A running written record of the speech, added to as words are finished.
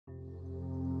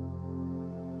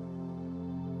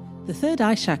The third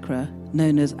eye chakra,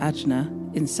 known as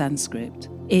Ajna in Sanskrit,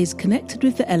 is connected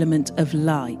with the element of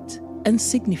light and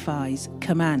signifies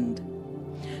command.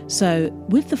 So,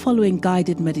 with the following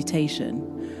guided meditation,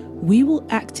 we will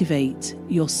activate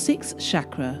your sixth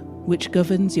chakra, which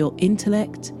governs your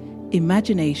intellect,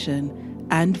 imagination,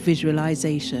 and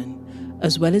visualization,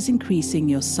 as well as increasing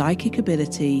your psychic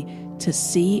ability to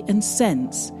see and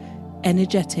sense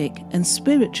energetic and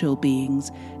spiritual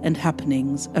beings and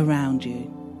happenings around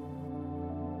you.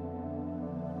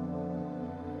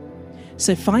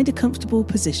 So find a comfortable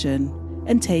position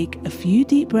and take a few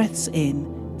deep breaths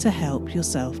in to help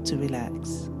yourself to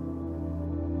relax.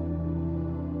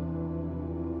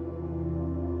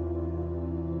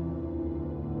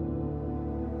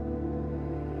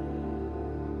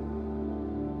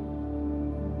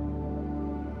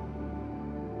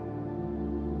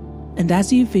 And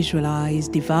as you visualize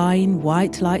divine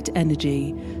white light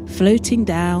energy floating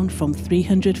down from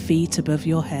 300 feet above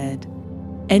your head,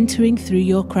 entering through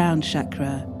your crown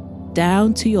chakra,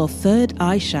 down to your third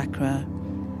eye chakra,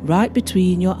 right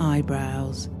between your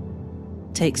eyebrows,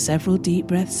 take several deep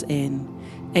breaths in,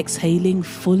 exhaling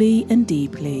fully and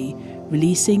deeply,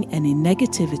 releasing any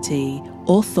negativity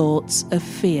or thoughts of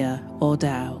fear or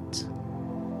doubt.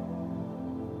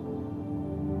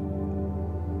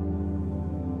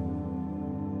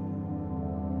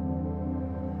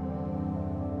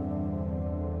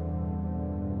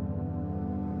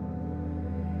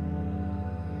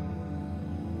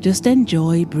 Just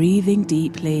enjoy breathing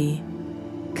deeply,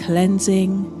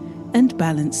 cleansing and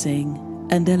balancing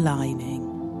and aligning.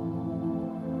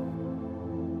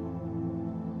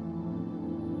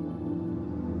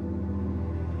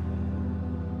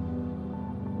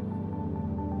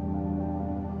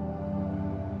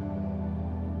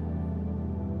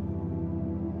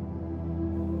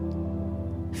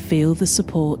 Feel the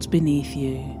support beneath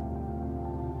you.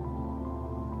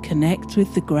 Connect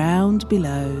with the ground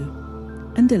below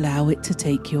and allow it to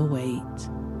take your weight.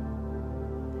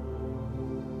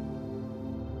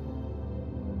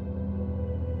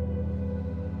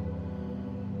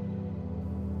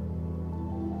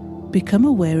 Become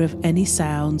aware of any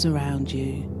sounds around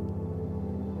you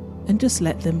and just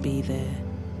let them be there.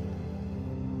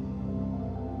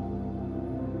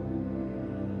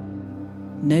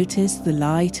 Notice the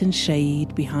light and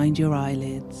shade behind your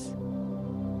eyelids.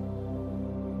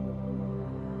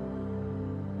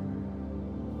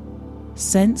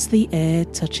 Sense the air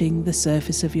touching the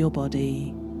surface of your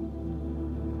body.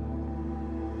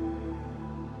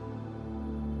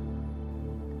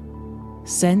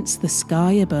 Sense the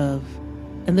sky above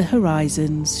and the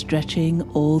horizon stretching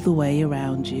all the way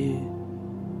around you,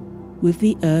 with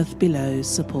the earth below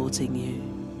supporting you.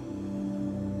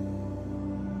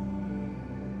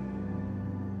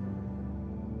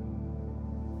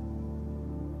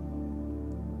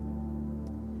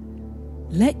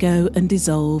 Let go and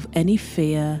dissolve any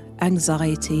fear,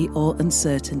 anxiety, or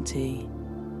uncertainty,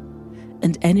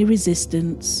 and any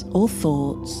resistance or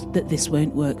thoughts that this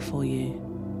won't work for you.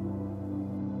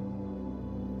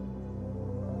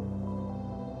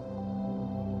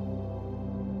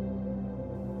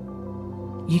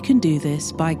 You can do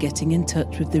this by getting in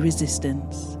touch with the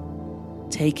resistance,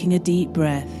 taking a deep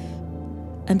breath,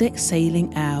 and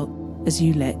exhaling out as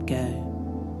you let go.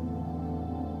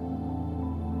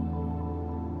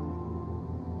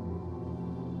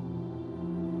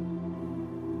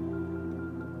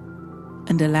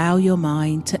 And allow your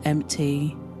mind to empty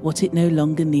what it no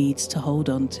longer needs to hold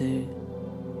on to.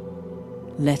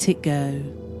 Let it go.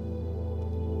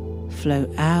 Flow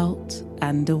out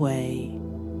and away.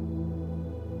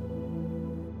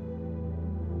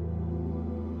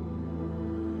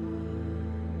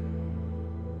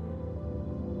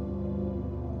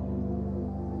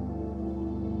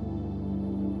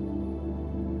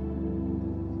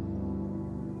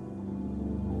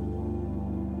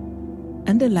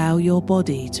 And allow your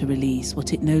body to release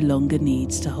what it no longer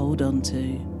needs to hold on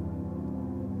to.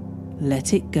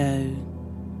 Let it go,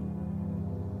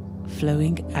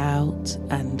 flowing out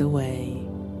and away.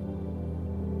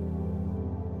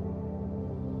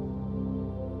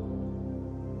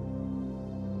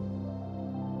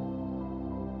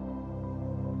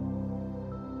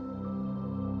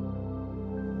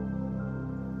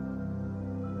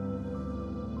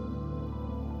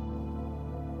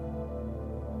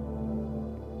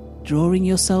 Drawing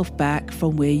yourself back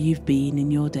from where you've been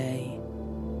in your day,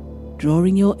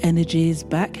 drawing your energies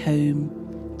back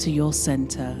home to your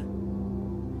center,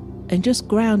 and just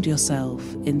ground yourself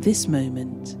in this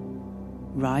moment,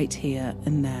 right here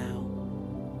and now.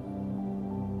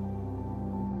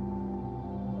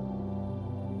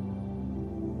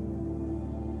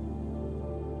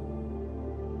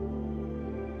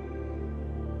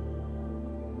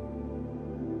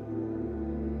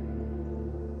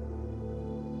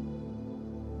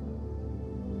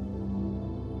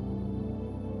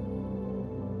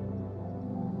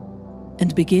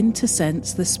 and begin to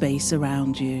sense the space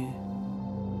around you.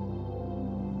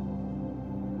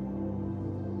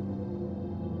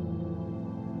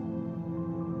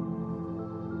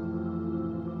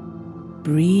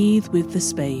 Breathe with the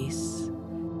space.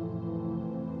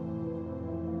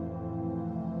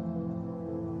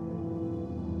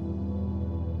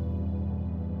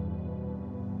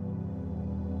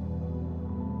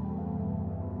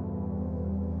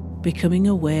 Becoming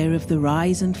aware of the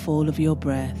rise and fall of your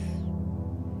breath,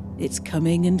 its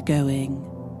coming and going,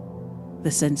 the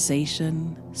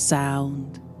sensation,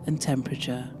 sound, and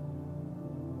temperature.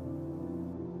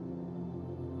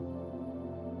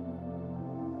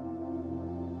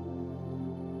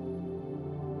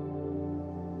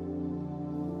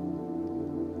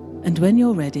 And when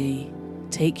you're ready,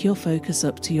 take your focus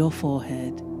up to your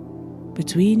forehead,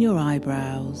 between your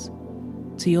eyebrows,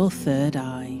 to your third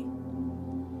eye,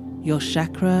 your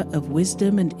chakra of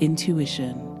wisdom and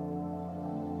intuition,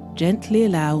 gently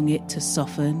allowing it to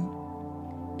soften,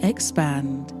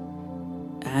 expand,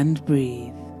 and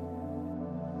breathe.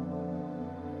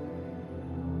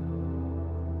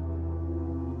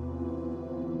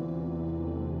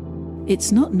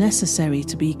 It's not necessary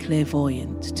to be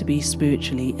clairvoyant to be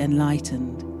spiritually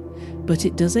enlightened, but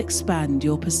it does expand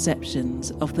your perceptions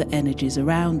of the energies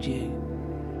around you.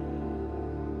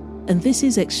 And this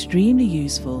is extremely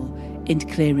useful in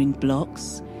clearing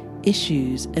blocks,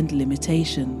 issues, and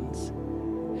limitations,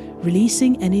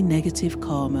 releasing any negative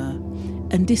karma,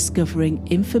 and discovering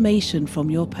information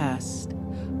from your past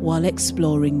while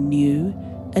exploring new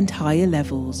and higher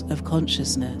levels of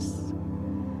consciousness.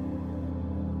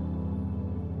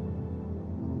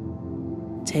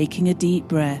 Taking a deep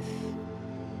breath.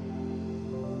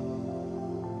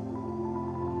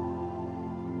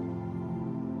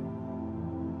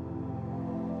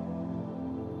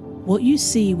 What you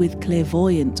see with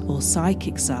clairvoyant or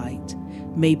psychic sight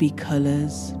may be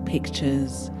colours,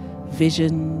 pictures,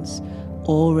 visions,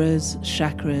 auras,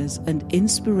 chakras, and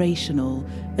inspirational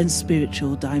and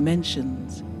spiritual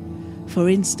dimensions. For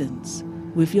instance,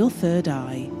 with your third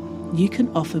eye, you can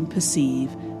often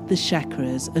perceive the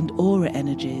chakras and aura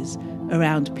energies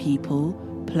around people,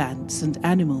 plants, and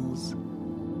animals.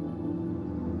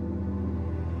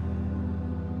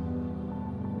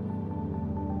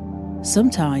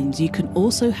 Sometimes you can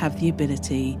also have the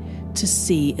ability to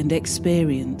see and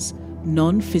experience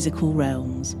non-physical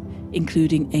realms,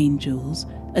 including angels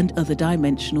and other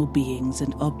dimensional beings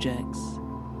and objects.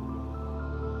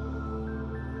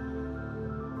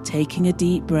 Taking a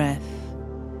deep breath.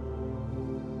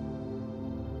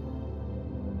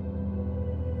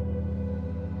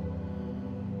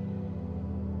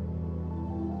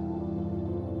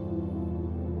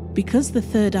 Because the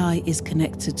third eye is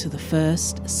connected to the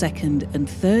first, second, and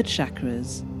third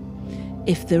chakras,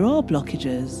 if there are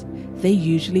blockages, they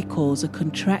usually cause a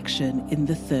contraction in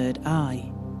the third eye.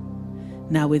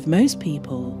 Now, with most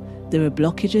people, there are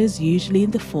blockages usually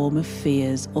in the form of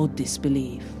fears or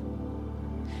disbelief.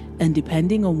 And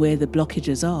depending on where the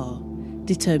blockages are,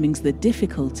 determines the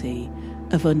difficulty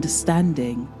of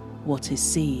understanding what is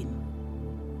seen.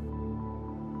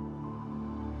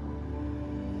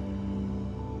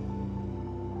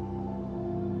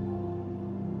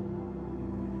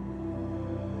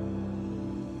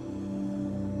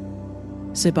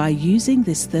 So by using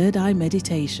this third eye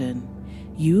meditation,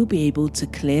 you will be able to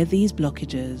clear these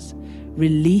blockages,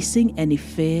 releasing any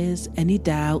fears, any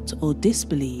doubt or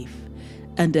disbelief,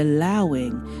 and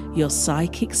allowing your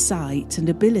psychic sight and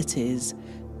abilities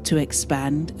to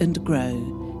expand and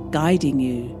grow, guiding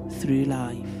you through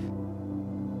life.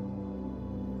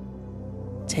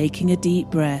 Taking a deep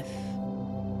breath.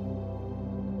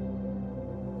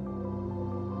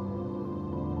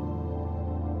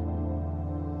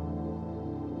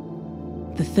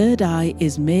 The third eye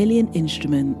is merely an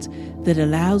instrument that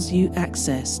allows you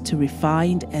access to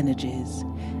refined energies,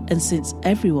 and since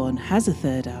everyone has a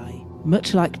third eye,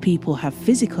 much like people have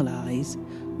physical eyes,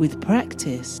 with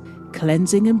practice,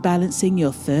 cleansing and balancing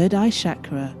your third eye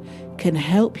chakra can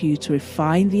help you to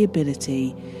refine the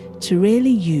ability to really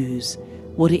use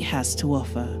what it has to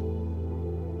offer.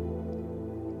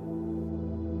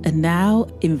 And now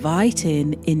invite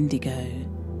in indigo,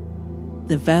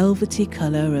 the velvety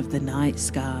colour of the night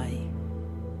sky.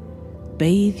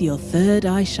 Bathe your third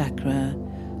eye chakra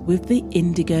with the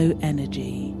indigo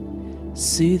energy,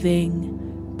 soothing,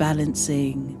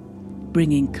 balancing,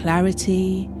 bringing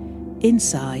clarity,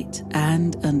 insight,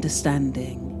 and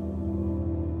understanding.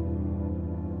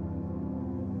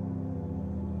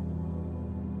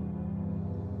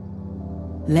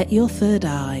 Let your third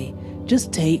eye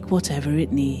just take whatever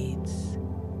it needs.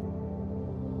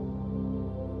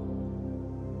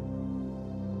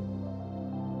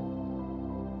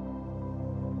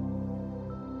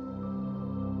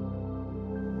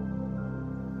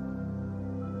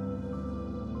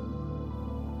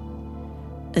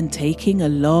 and taking a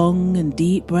long and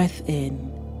deep breath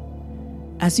in.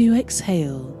 As you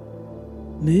exhale,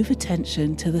 move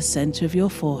attention to the center of your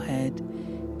forehead,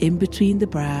 in between the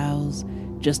brows,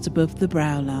 just above the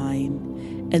brow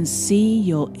line, and see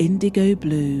your indigo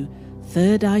blue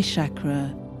third eye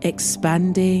chakra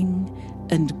expanding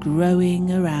and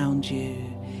growing around you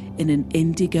in an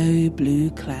indigo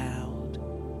blue cloud,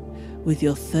 with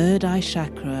your third eye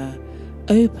chakra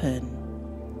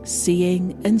open,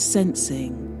 seeing and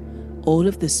sensing all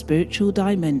of the spiritual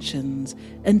dimensions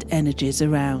and energies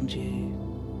around you.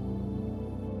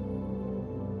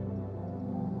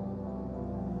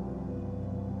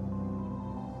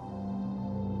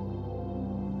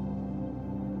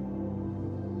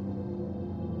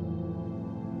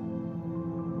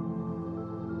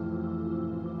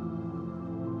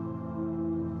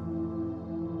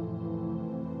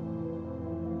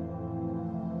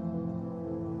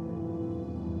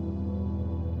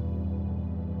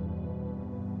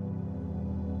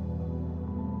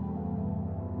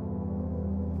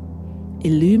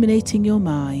 Illuminating your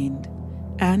mind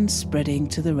and spreading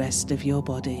to the rest of your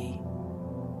body.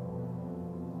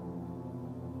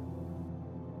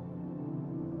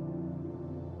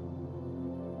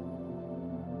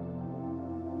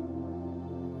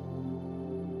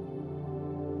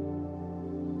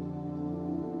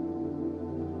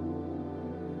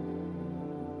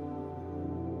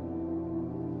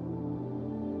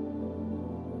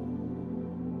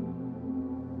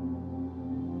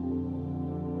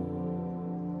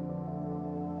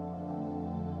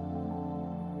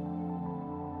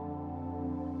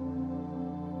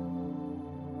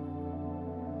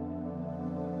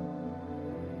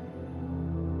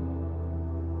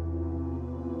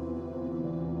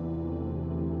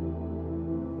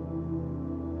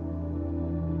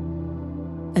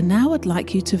 And now I'd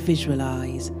like you to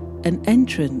visualize an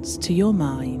entrance to your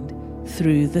mind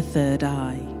through the third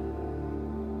eye.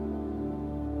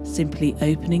 Simply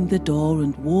opening the door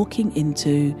and walking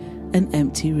into an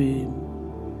empty room.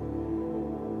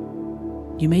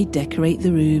 You may decorate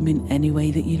the room in any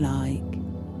way that you like.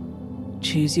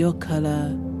 Choose your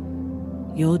color,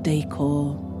 your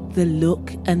decor, the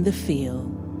look and the feel.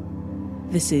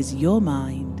 This is your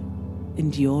mind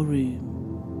and your room.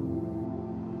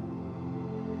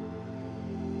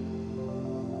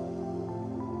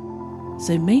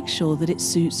 So make sure that it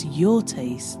suits your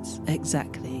tastes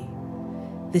exactly.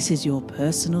 This is your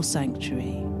personal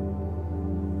sanctuary.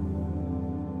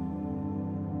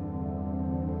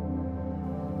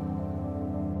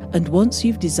 And once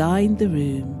you've designed the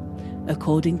room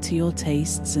according to your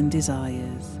tastes and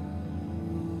desires,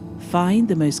 find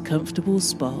the most comfortable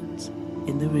spot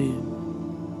in the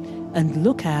room and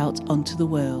look out onto the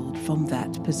world from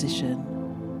that position.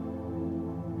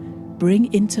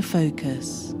 Bring into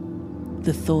focus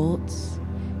the thoughts,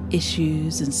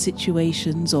 issues and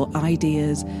situations or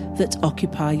ideas that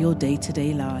occupy your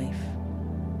day-to-day life.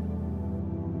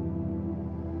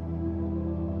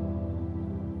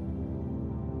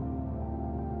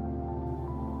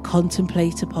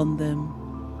 Contemplate upon them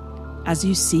as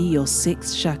you see your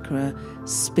sixth chakra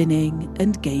spinning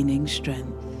and gaining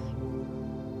strength.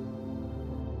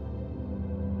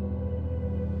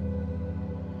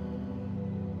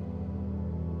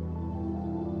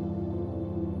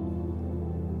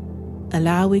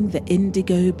 Allowing the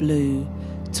indigo blue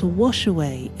to wash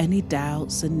away any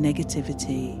doubts and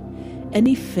negativity,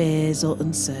 any fears or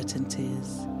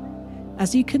uncertainties,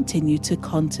 as you continue to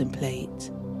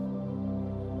contemplate.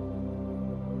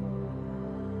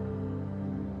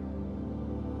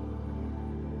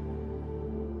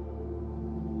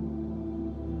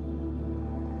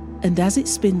 And as it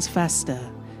spins faster,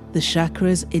 the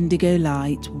chakra's indigo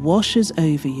light washes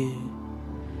over you,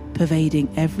 pervading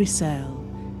every cell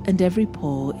and every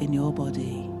pore in your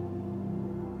body.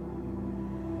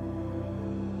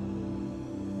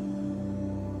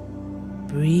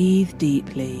 Breathe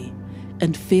deeply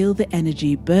and feel the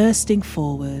energy bursting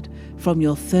forward from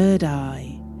your third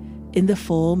eye in the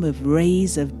form of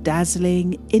rays of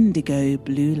dazzling indigo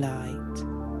blue light.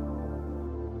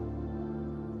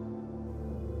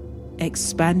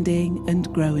 Expanding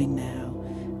and growing now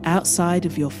outside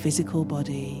of your physical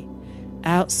body,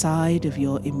 outside of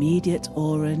your immediate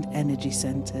aura and energy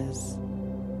centers,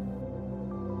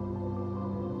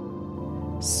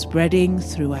 spreading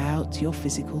throughout your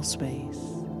physical space.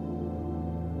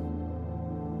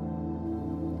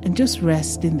 And just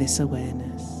rest in this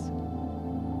awareness.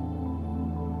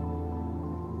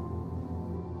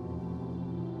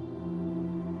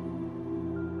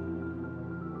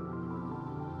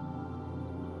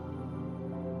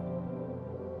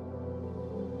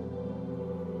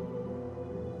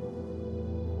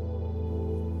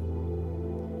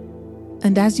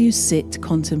 And as you sit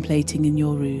contemplating in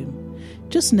your room,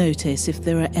 just notice if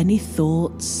there are any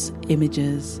thoughts,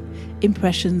 images,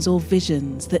 impressions or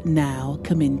visions that now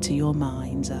come into your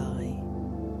mind's eye.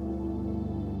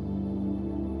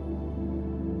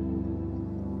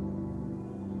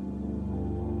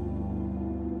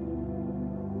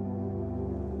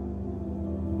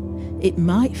 It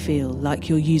might feel like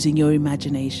you're using your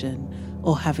imagination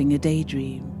or having a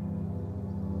daydream.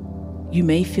 You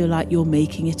may feel like you're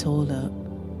making it all up,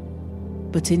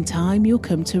 but in time you'll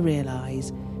come to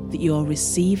realize that you're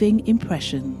receiving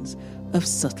impressions of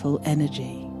subtle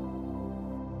energy.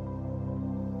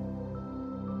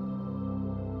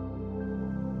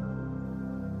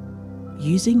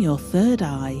 Using your third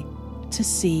eye to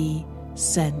see,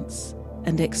 sense,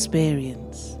 and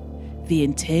experience the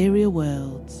interior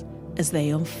worlds as they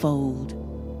unfold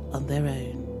on their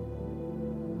own.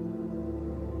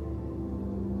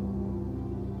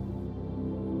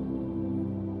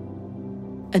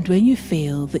 And when you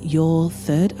feel that your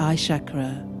third eye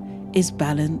chakra is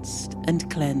balanced and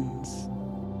cleansed,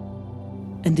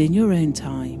 and in your own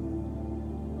time,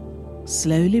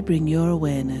 slowly bring your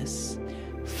awareness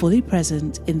fully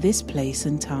present in this place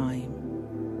and time,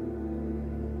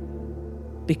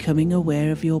 becoming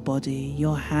aware of your body,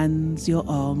 your hands, your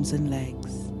arms and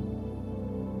legs,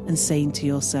 and saying to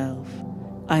yourself,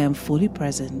 I am fully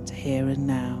present here and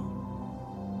now.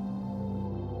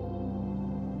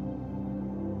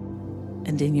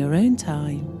 And in your own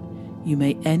time, you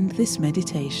may end this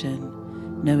meditation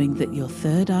knowing that your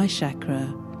third eye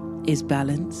chakra is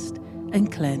balanced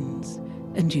and cleansed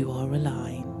and you are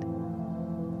aligned.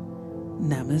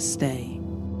 Namaste.